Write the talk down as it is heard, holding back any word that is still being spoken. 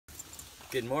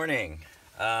Good morning.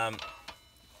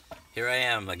 Here I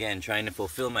am again trying to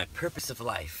fulfill my purpose of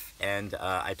life. And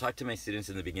I talked to my students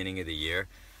in the beginning of the year,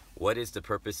 what is the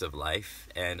purpose of life?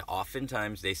 And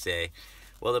oftentimes they say,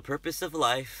 well, the purpose of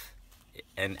life,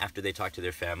 and after they talk to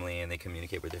their family and they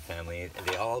communicate with their family,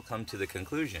 they all come to the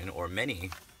conclusion, or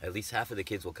many, at least half of the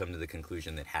kids will come to the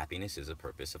conclusion that happiness is a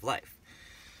purpose of life.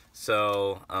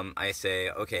 So I say,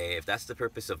 okay, if that's the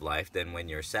purpose of life, then when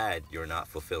you're sad, you're not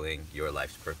fulfilling your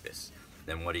life's purpose.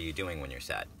 Then what are you doing when you're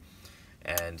sad?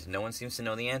 And no one seems to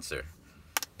know the answer.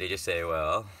 They just say,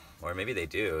 well, or maybe they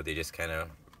do, they just kind of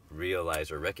realize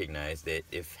or recognize that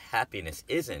if happiness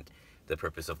isn't the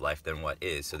purpose of life, then what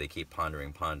is? So they keep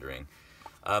pondering.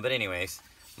 But anyways,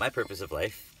 my purpose of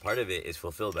life, part of it is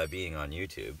fulfilled by being on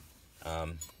YouTube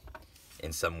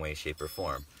in some way, shape, or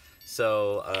form.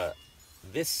 So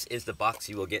this is the box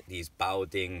you will get these Bao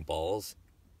Ding balls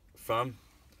from.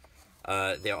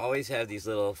 They always have these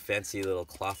little fancy little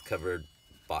cloth covered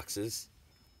boxes.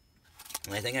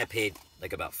 And I think I paid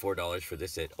like about $4 for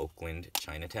this at Oakland,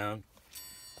 Chinatown.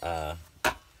 I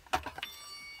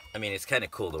mean, it's kind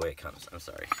of cool the way it comes. I'm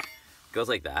sorry. It goes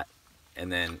like that.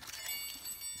 And then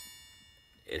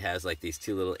it has like these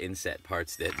two little inset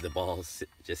parts that the balls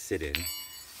just sit in.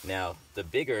 Now, the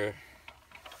bigger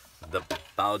the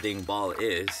Bao Ding ball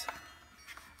is,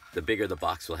 the bigger the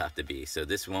box will have to be. So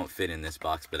this won't fit in this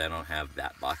box, but I don't have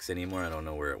that box anymore. I don't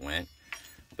know where it went.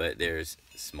 But there's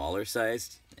smaller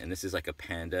sized, and this is like a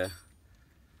panda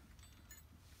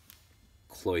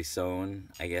cloisonne,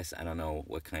 I guess. I don't know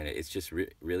what kind of, it's just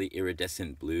really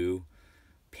iridescent blue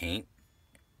paint.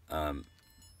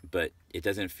 But it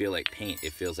doesn't feel like paint.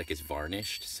 It feels like it's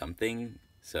varnished something.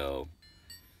 So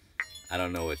I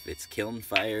don't know if it's kiln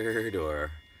fired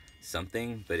or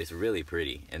something, but it's really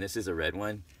pretty. And this is a red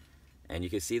one, and you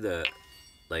can see the,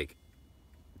 like,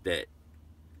 that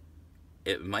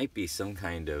it might be some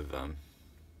kind of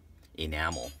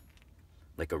enamel,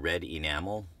 like a red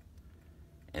enamel,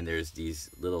 and there's these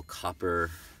little copper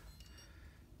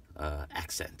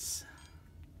accents.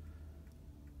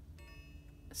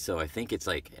 So I think it's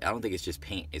like, I don't think it's just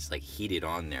paint, it's like heated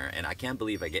on there. And I can't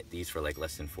believe I get these for like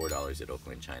less than $4 at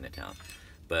Oakland Chinatown.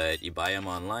 But you buy them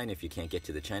online if you can't get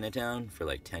to the Chinatown for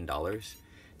like $10.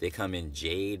 They come in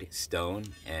jade, stone,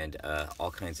 and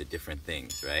all kinds of different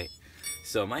things, right?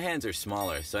 So my hands are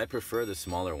smaller, so I prefer the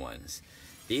smaller ones.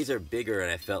 These are bigger,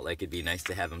 and I felt like it'd be nice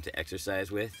to have them to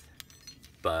exercise with,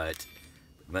 but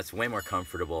that's way more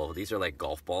comfortable. These are like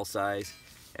golf ball size,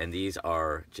 and these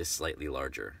are just slightly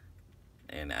larger.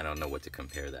 And I don't know what to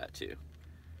compare that to.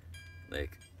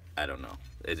 Like, I don't know.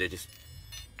 They're just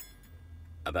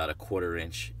about a 1/4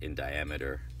 inch in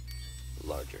diameter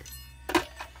larger.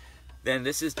 Then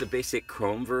this is the basic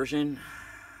chrome version.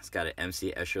 It's got an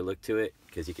MC Escher look to it,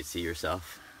 because you can see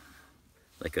yourself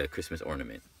like a Christmas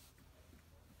ornament.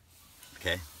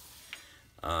 Okay?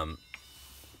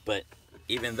 But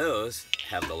even those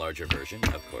have the larger version,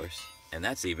 of course. And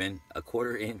that's even a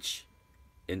 1/4 inch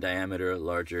in diameter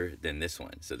larger than this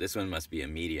one. So this one must be a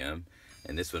medium,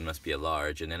 and this one must be a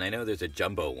large. And then I know there's a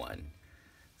jumbo one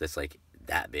that's like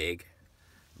that big.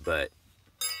 But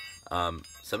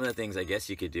some of the things I guess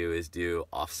you could do is do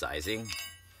off-sizing.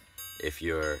 If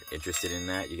you're interested in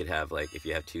that, you could have, like, if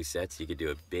you have 2 sets, you could do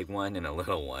a big one and a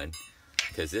little one.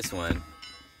 Because this one,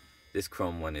 this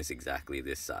chrome one is exactly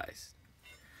this size.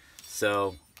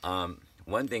 So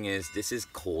one thing is, this is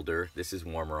colder, this is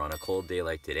warmer. On a cold day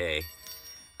like today,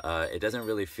 it doesn't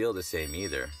really feel the same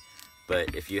either.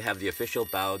 But if you have the official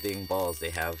Bao Ding balls,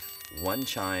 they have one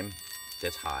chime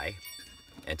that's high,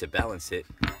 and to balance it,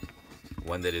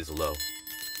 one that is low.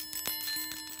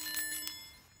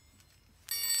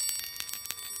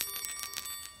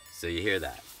 So you hear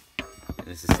that. And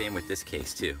it's the same with this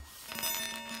case too.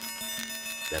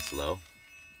 That's low.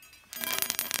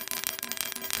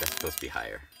 That's supposed to be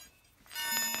higher.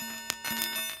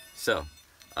 So,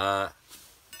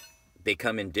 they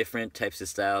come in different types of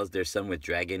styles. There's some with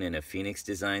dragon and a phoenix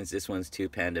designs. This one's 2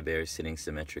 panda bears sitting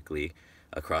symmetrically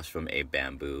across from a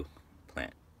bamboo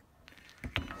plant.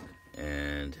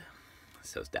 And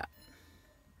so's that.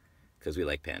 Because we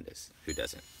like pandas. Who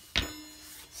doesn't?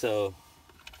 So,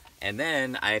 and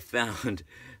then I found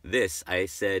this. I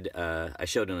said, I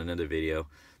showed in another video,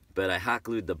 but I hot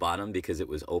glued the bottom because it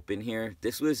was open here.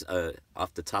 This was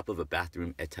off the top of a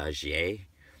bathroom étagère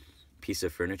piece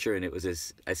of furniture, and it was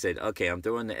this, I said, okay, I'm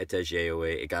throwing the étagère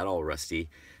away. It got all rusty.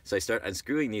 So I start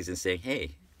unscrewing these and saying,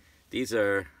 hey, these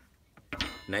are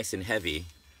nice and heavy.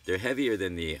 They're heavier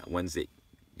than the ones that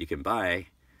you can buy,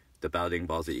 the Bao Ding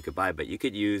balls that you could buy, but you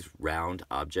could use round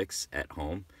objects at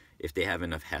home if they have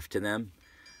enough heft to them.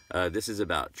 This is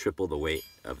about triple the weight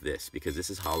of this, because this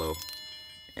is hollow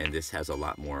and this has a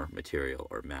lot more material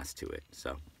or mass to it.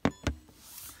 So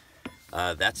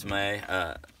that's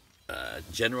my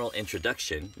general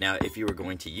introduction. Now, if you were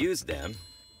going to use them,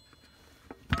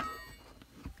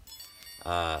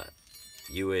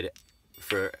 you would,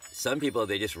 for some people,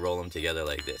 they just roll them together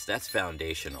like this. That's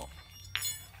foundational.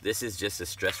 This is just a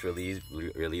stress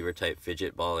reliever type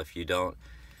fidget ball. If you don't,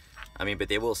 I mean, but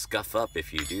they will scuff up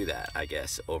if you do that, I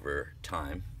guess, over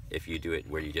time. If you do it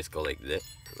where you just go like this,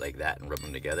 like that, and rub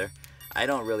them together. I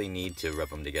don't really need to rub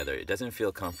them together. It doesn't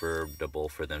feel comfortable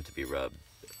for them to be rubbed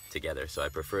together, so I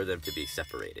prefer them to be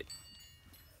separated.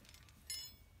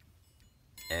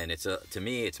 And it's to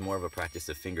me, it's more of a practice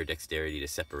of finger dexterity to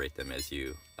separate them as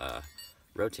you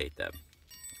rotate them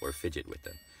or fidget with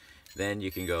them. Then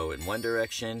you can go in one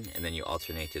direction, and then you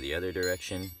alternate to the other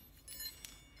direction.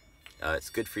 It's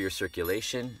good for your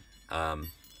circulation.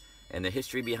 And the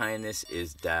history behind this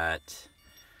is that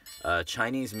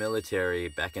Chinese military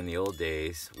back in the old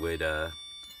days would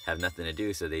have nothing to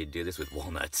do, so they do this with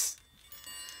walnuts.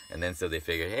 And then so they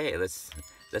figured, hey, this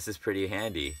is pretty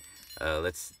handy.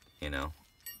 Let's, you know,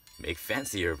 make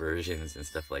fancier versions and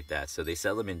stuff like that. So they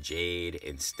sell them in jade,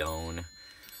 in stone,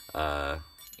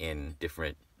 in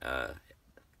different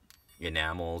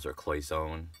enamels or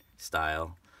cloisonne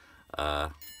style.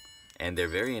 And they're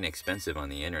very inexpensive on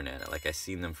the internet. Like, I've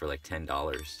seen them for like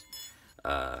 $10.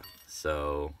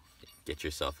 So get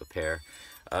yourself a pair.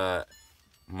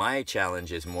 My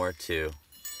challenge is more to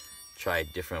try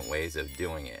different ways of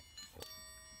doing it.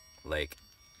 Like,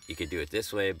 you could do it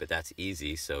this way, but that's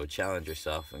easy. So challenge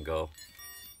yourself and go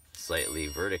slightly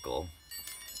vertical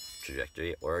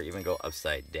trajectory, or even go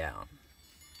upside down,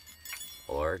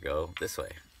 or go this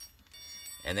way.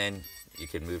 And then you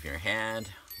can move your hand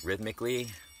rhythmically.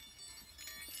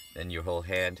 Then your whole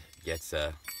hand gets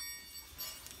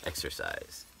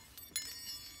exercise.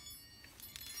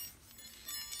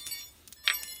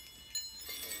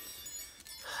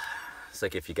 It's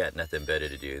like if you got nothing better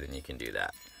to do, then you can do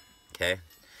that. Okay?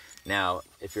 Now,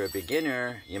 if you're a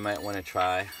beginner, you might want to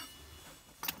try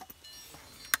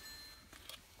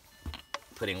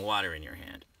putting water in your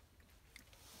hand.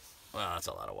 Well, that's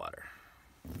a lot of water.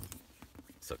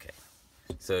 It's okay.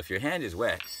 So if your hand is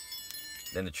wet,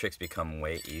 then the tricks become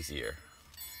way easier.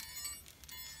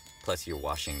 Plus, you're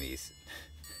washing these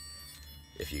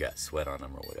if you got sweat on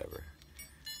them or whatever.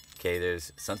 Okay,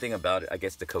 there's something about, I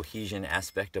guess, the cohesion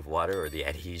aspect of water, or the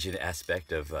adhesion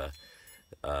aspect of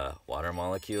water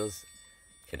molecules,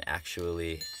 can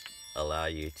actually allow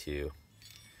you to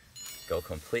go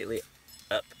completely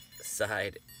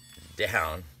upside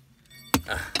down.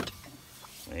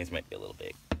 These might be a little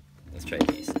big. Let's try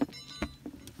these.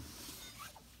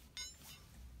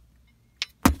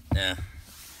 Nah,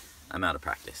 I'm out of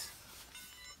practice.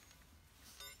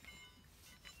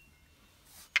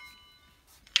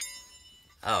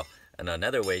 Oh, and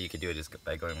another way you could do it is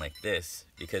by going like this,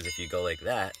 because if you go like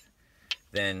that,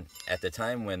 then at the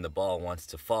time when the ball wants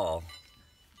to fall,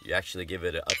 you actually give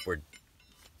it an upward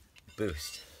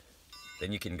boost.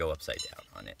 Then you can go upside down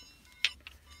on it.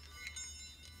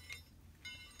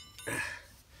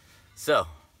 So,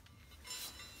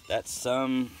 that's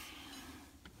some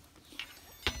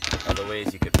of the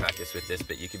ways you could practice with this,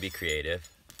 but you could be creative.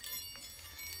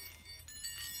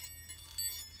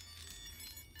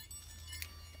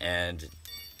 And,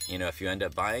 you know, if you end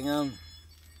up buying them,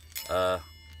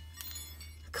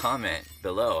 comment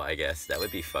below, I guess. That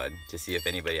would be fun to see if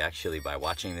anybody actually, by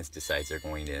watching this, decides they're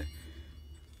going to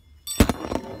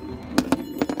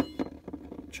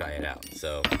try it out.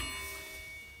 So,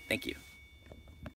 thank you.